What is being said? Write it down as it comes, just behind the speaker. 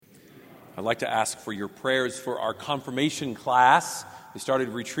I'd like to ask for your prayers for our confirmation class. We started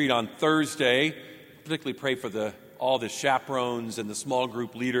a retreat on Thursday. Particularly pray for all the chaperones and the small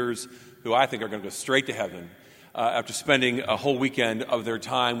group leaders who I think are going to go straight to heaven after spending a whole weekend of their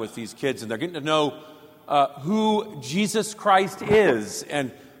time with these kids. And they're getting to know who Jesus Christ is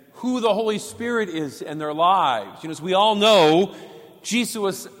and who the Holy Spirit is in their lives. As we all know, Jesus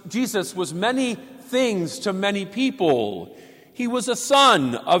was many things to many people. He was a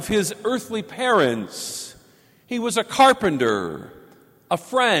son of his earthly parents. He was a carpenter, a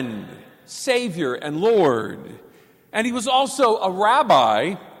friend, Savior, and Lord. And he was also a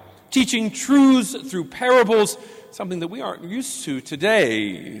rabbi, teaching truths through parables, something that we aren't used to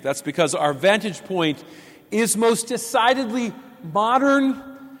today. That's because our vantage point is most decidedly modern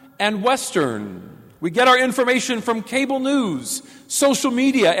and Western. We get our information from cable news, social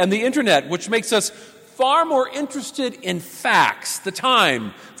media, and the internet, which makes us far more interested in facts, the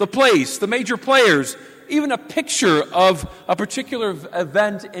time, the place, the major players, even a picture of a particular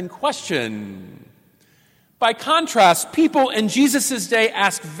event in question. By contrast, people in Jesus' day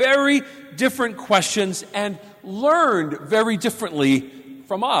asked very different questions and learned very differently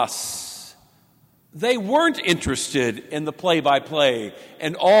from us. They weren't interested in the play-by-play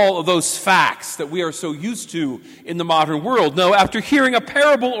and all of those facts that we are so used to in the modern world. No, after hearing a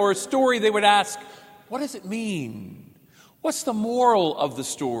parable or a story, they would ask, what does it mean? What's the moral of the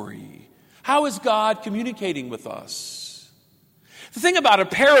story? How is God communicating with us? The thing about a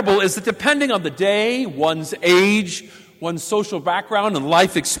parable is that depending on the day, one's age, one's social background, and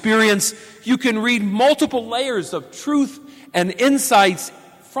life experience, you can read multiple layers of truth and insights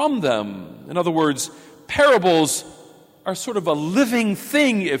from them. In other words, parables are sort of a living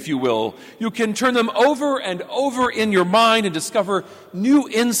thing, if you will. You can turn them over and over in your mind and discover new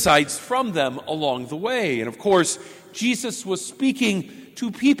insights from them along the way. And of course, Jesus was speaking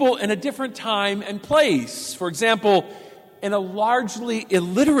to people in a different time and place. For example, in a largely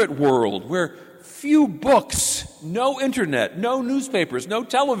illiterate world where few books, no internet, no newspapers, no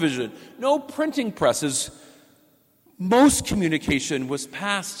television, no printing presses, most communication was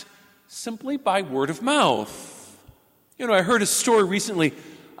passed simply by word of mouth. I heard a story recently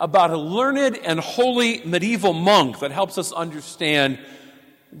about a learned and holy medieval monk that helps us understand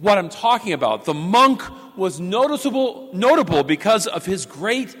what I'm talking about. The monk was notable because of his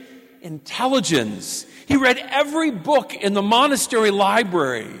great intelligence. He read every book in the monastery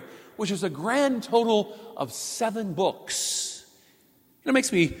library, which is a grand total of 7 books. It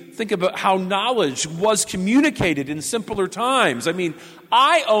makes me think about how knowledge was communicated in simpler times.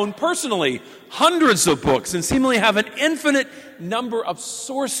 I own personally hundreds of books and seemingly have an infinite number of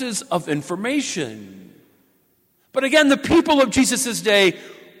sources of information. But again, the people of Jesus' day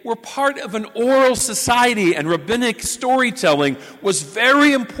were part of an oral society, and rabbinic storytelling was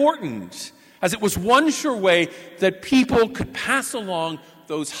very important, as it was one sure way that people could pass along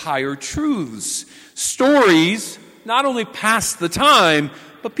those higher truths. Stories not only passed the time,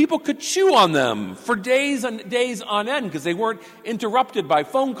 but people could chew on them for days and days on end because they weren't interrupted by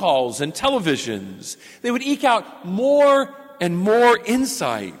phone calls and televisions. They would eke out more and more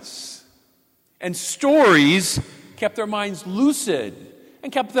insights. And stories kept their minds lucid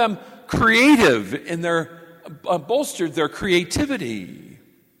and kept them creative in bolstered their creativity.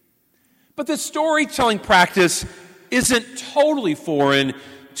 But this storytelling practice isn't totally foreign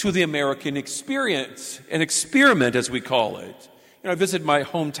to the American experience, an experiment as we call it. I visited my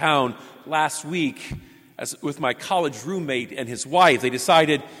hometown last week with my college roommate and his wife. They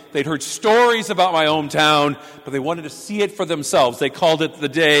decided they'd heard stories about my hometown, but they wanted to see it for themselves. They called it the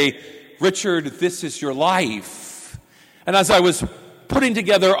day, Richard, This Is Your Life. And as I was putting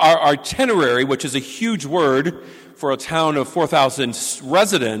together our itinerary, which is a huge word for a town of 4,000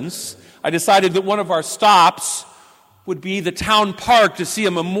 residents, I decided that one of our stops would be the town park to see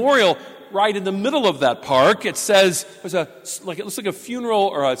a memorial right in the middle of that park. It says, it looks like a funeral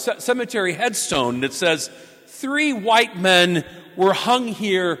or a cemetery headstone, and it says, 3 white men were hung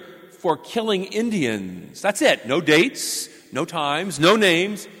here for killing Indians. That's it. No dates, no times, no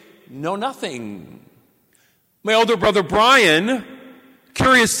names, no nothing. My older brother Brian,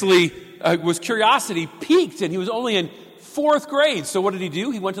 curiosity piqued, and he was only in 4th grade. So what did he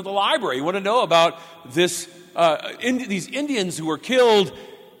do? He went to the library. He wanted to know about these Indians who were killed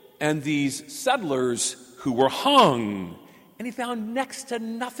and these settlers who were hung. And he found next to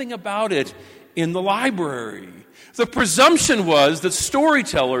nothing about it in the library. The presumption was that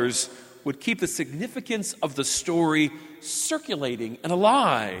storytellers would keep the significance of the story circulating and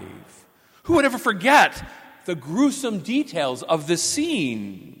alive. Who would ever forget the gruesome details of this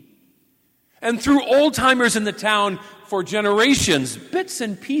scene? And through old-timers in the town for generations, bits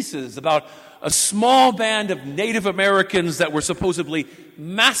and pieces about a small band of Native Americans that were supposedly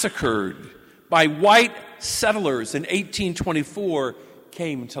massacred by white settlers in 1824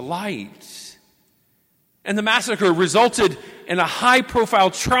 came to light. And the massacre resulted in a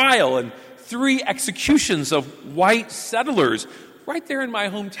high-profile trial and 3 executions of white settlers right there in my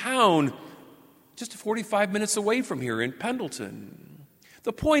hometown, just 45 minutes away from here in Pendleton.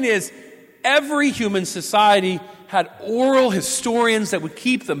 The point is, every human society had oral historians that would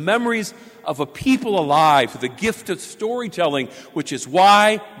keep the memories of a people alive through the gift of storytelling, which is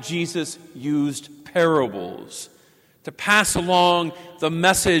why Jesus used parables to pass along the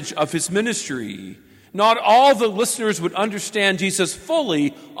message of his ministry. Not all the listeners would understand Jesus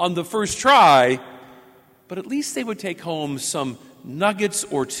fully on the first try, but at least they would take home some nuggets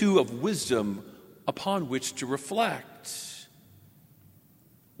or 2 of wisdom upon which to reflect.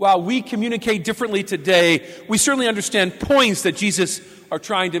 While we communicate differently today, we certainly understand points that Jesus are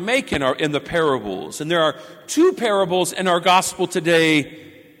trying to make in the parables. And there are 2 parables in our gospel today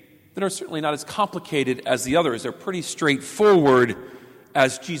that are certainly not as complicated as the others. They're pretty straightforward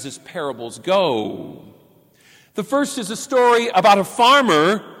as Jesus' parables go. The first is a story about a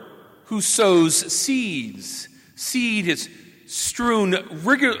farmer who sows seeds. Seed is sown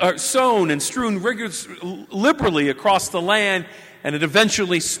and strewn liberally across the land, and it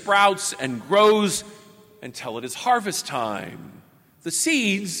eventually sprouts and grows until it is harvest time. The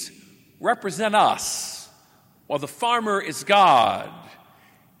seeds represent us, while the farmer is God.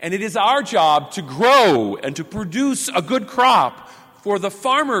 And it is our job to grow and to produce a good crop for the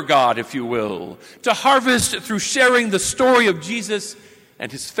farmer God, if you will, to harvest through sharing the story of Jesus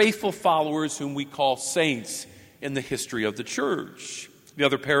and his faithful followers, whom we call saints in the history of the church. The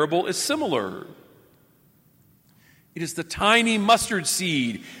other parable is similar. It is the tiny mustard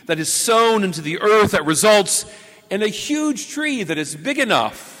seed that is sown into the earth that results in a huge tree that is big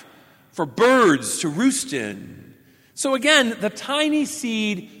enough for birds to roost in. So again, the tiny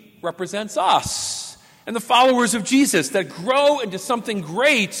seed represents us and the followers of Jesus that grow into something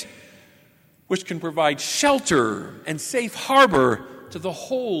great, which can provide shelter and safe harbor to the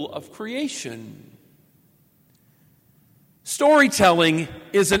whole of creation. Storytelling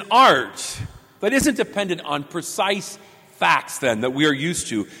is an art that isn't dependent on precise facts, then, that we are used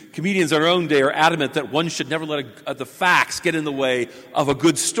to. Comedians in our own day are adamant that one should never let the facts get in the way of a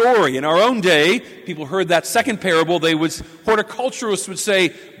good story. In our own day, people heard that second parable, horticulturists would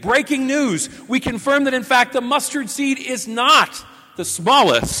say, breaking news. We confirm that, in fact, the mustard seed is not the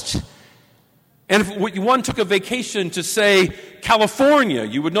smallest. And if one took a vacation to, say, California,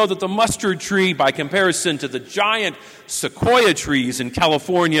 you would know that the mustard tree, by comparison to the giant sequoia trees in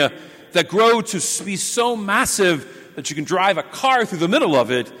California that grow to be so massive that you can drive a car through the middle of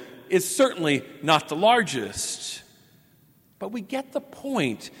it, is certainly not the largest. But we get the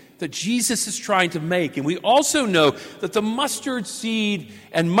point that Jesus is trying to make. And we also know that the mustard seed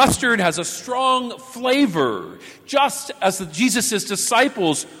and mustard has a strong flavor, just as Jesus'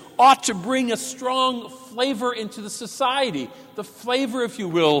 disciples ought to bring a strong flavor into the society, the flavor, if you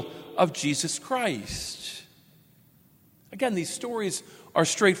will, of Jesus Christ. Again, these stories are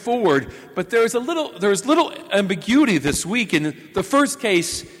straightforward, but there's little ambiguity this week. In the first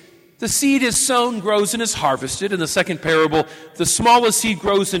case, the seed is sown, grows, and is harvested. In the second parable, the smallest seed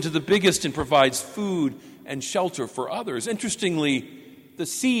grows into the biggest and provides food and shelter for others. Interestingly, the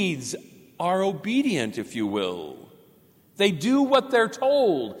seeds are obedient, if you will. They do what they're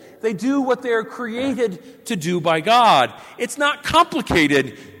told. They do what they're created to do by God. It's not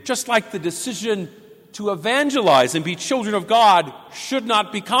complicated, just like the decision to evangelize and be children of God should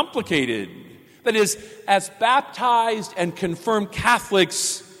not be complicated. That is, as baptized and confirmed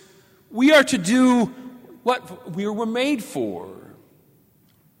Catholics, we are to do what we were made for.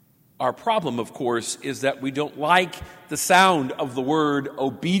 Our problem, of course, is that we don't like the sound of the word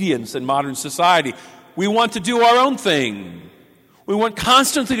obedience in modern society. We want to do our own thing. We want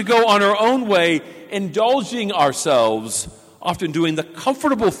constantly to go on our own way, indulging ourselves, often doing the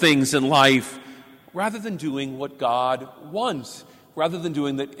comfortable things in life, rather than doing what God wants, rather than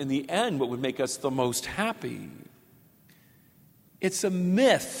doing that in the end what would make us the most happy. It's a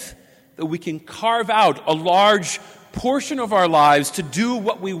myth that we can carve out a large portion of our lives to do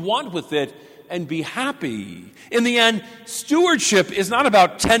what we want with it and be happy. In the end, stewardship is not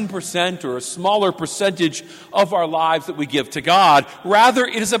about 10% or a smaller percentage of our lives that we give to God. Rather,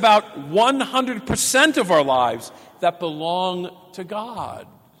 it is about 100% of our lives that belong to God.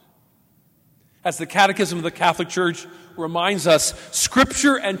 As the Catechism of the Catholic Church reminds us,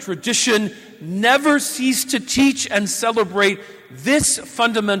 Scripture and tradition never cease to teach and celebrate this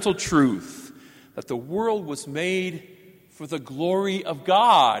fundamental truth, that the world was made for the glory of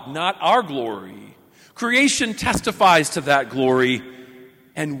God, not our glory. Creation testifies to that glory,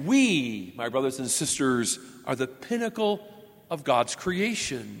 and we, my brothers and sisters, are the pinnacle of God's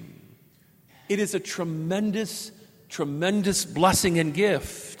creation. It is a tremendous, tremendous blessing and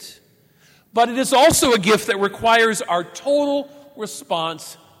gift. But it is also a gift that requires our total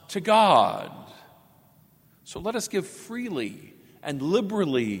response to God. So let us give freely and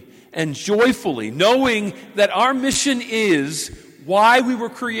liberally and joyfully, knowing that our mission is why we were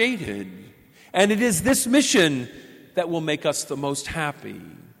created. And it is this mission that will make us the most happy.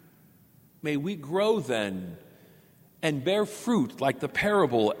 May we grow then and bear fruit like the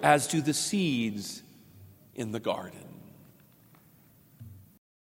parable as do the seeds in the garden.